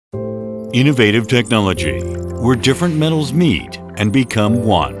Innovative technology, where different metals meet and become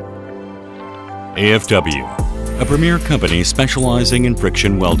one. AFW, a premier company specializing in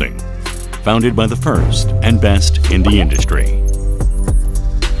friction welding, founded by the first and best in the industry.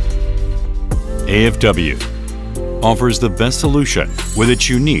 AFW offers the best solution with its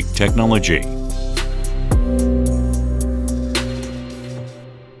unique technology.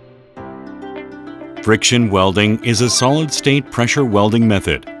 Friction welding is a solid-state pressure welding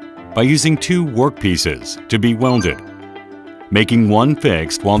method by using two workpieces to be welded, making one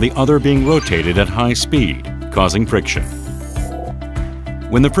fixed while the other being rotated at high speed, causing friction.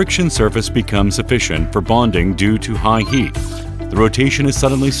 When the friction surface becomes sufficient for bonding due to high heat, the rotation is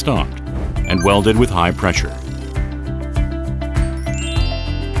suddenly stopped and welded with high pressure.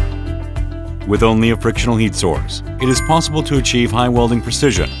 With only a frictional heat source, it is possible to achieve high welding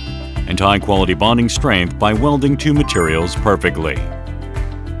precision and high-quality bonding strength by welding two materials perfectly.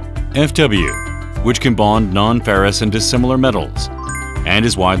 AFW, which can bond non-ferrous and dissimilar metals, and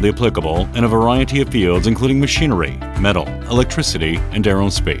is widely applicable in a variety of fields including machinery, metal, electricity, and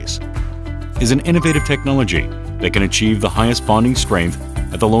aerospace, is an innovative technology that can achieve the highest bonding strength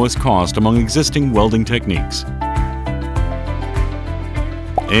at the lowest cost among existing welding techniques.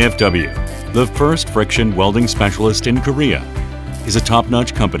 AFW, the first friction welding specialist in Korea, is a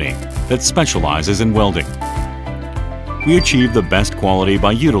top-notch company that specializes in welding. We achieve the best quality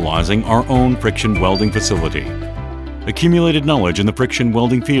by utilizing our own friction welding facility, accumulated knowledge in the friction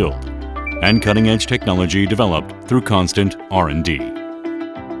welding field, and cutting-edge technology developed through constant R&D.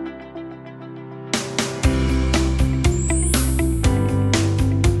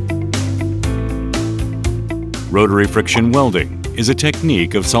 Rotary friction welding is a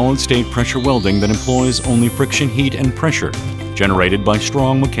technique of solid-state pressure welding that employs only friction heat and pressure generated by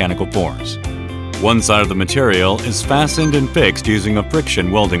strong mechanical force. One side of the material is fastened and fixed using a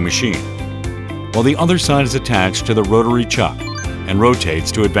friction welding machine, while the other side is attached to the rotary chuck and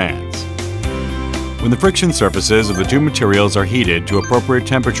rotates to advance. When the friction surfaces of the two materials are heated to appropriate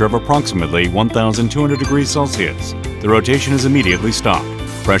temperature of approximately 1,200 degrees Celsius, the rotation is immediately stopped,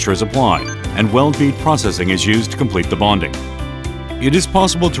 pressure is applied, and weld bead processing is used to complete the bonding. It is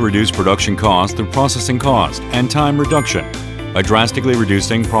possible to reduce production costs through processing cost and time reduction by drastically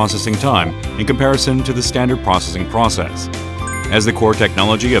reducing processing time in comparison to the standard processing process. As the core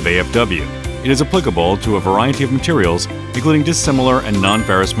technology of AFW, it is applicable to a variety of materials, including dissimilar and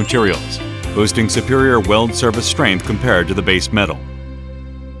non-ferrous materials, boasting superior weld surface strength compared to the base metal.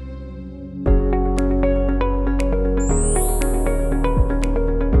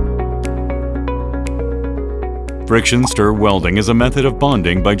 Friction stir welding is a method of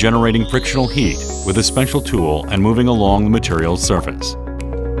bonding by generating frictional heat with a special tool and moving along the material's surface.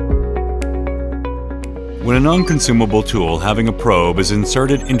 When a non-consumable tool having a probe is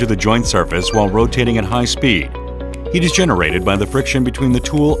inserted into the joint surface while rotating at high speed, heat is generated by the friction between the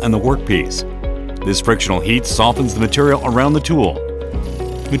tool and the workpiece. This frictional heat softens the material around the tool.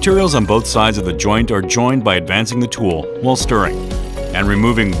 Materials on both sides of the joint are joined by advancing the tool while stirring, and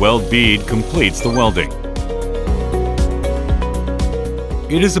removing weld bead completes the welding.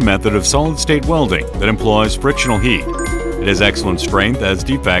 It is a method of solid-state welding that employs frictional heat. It has excellent strength as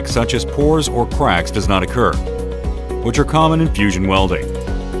defects such as pores or cracks does not occur, which are common in fusion welding.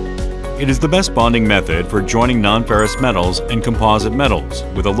 It is the best bonding method for joining non-ferrous metals and composite metals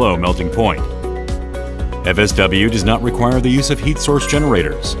with a low melting point. FSW does not require the use of heat source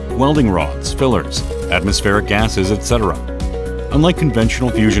generators, welding rods, fillers, atmospheric gases, etc. Unlike conventional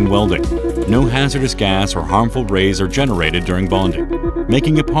fusion welding, no hazardous gas or harmful rays are generated during bonding,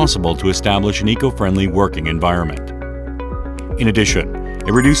 making it possible to establish an eco-friendly working environment. In addition,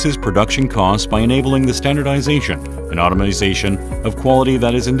 it reduces production costs by enabling the standardization and automation of quality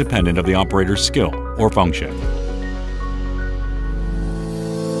that is independent of the operator's skill or function.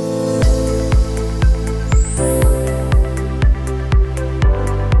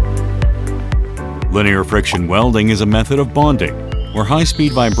 Linear friction welding is a method of bonding where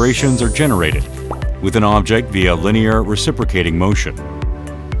high-speed vibrations are generated with an object via linear reciprocating motion.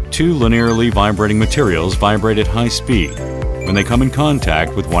 Two linearly vibrating materials vibrate at high speed when they come in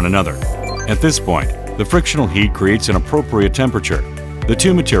contact with one another. At this point, the frictional heat creates an appropriate temperature. The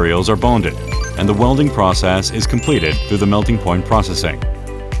two materials are bonded, and the welding process is completed through the melting point processing.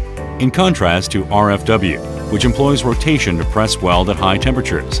 In contrast to RFW, which employs rotation to press weld at high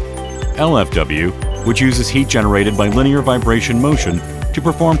temperatures, LFW, which uses heat generated by linear vibration motion to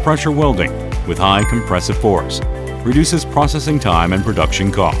perform pressure welding with high compressive force, reduces processing time and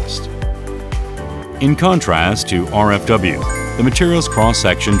production cost. In contrast to RFW, the material's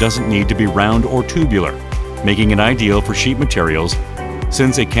cross-section doesn't need to be round or tubular, making it ideal for sheet materials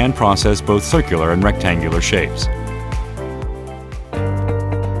since it can process both circular and rectangular shapes.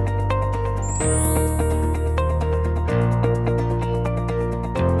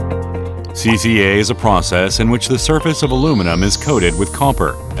 CCA is a process in which the surface of aluminum is coated with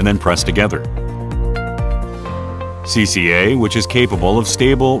copper and then pressed together. CCA, which is capable of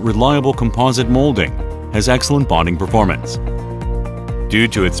stable, reliable composite molding, has excellent bonding performance. Due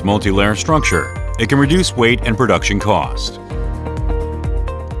to its multi-layer structure, it can reduce weight and production cost.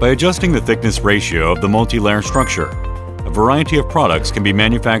 By adjusting the thickness ratio of the multi-layer structure, a variety of products can be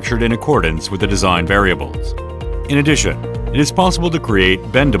manufactured in accordance with the design variables. In addition, it is possible to create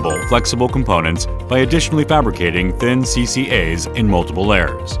bendable, flexible components by additionally fabricating thin CCAs in multiple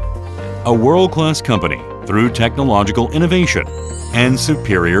layers. A world-class company through technological innovation and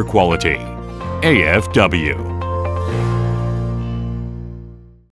superior quality. AFW.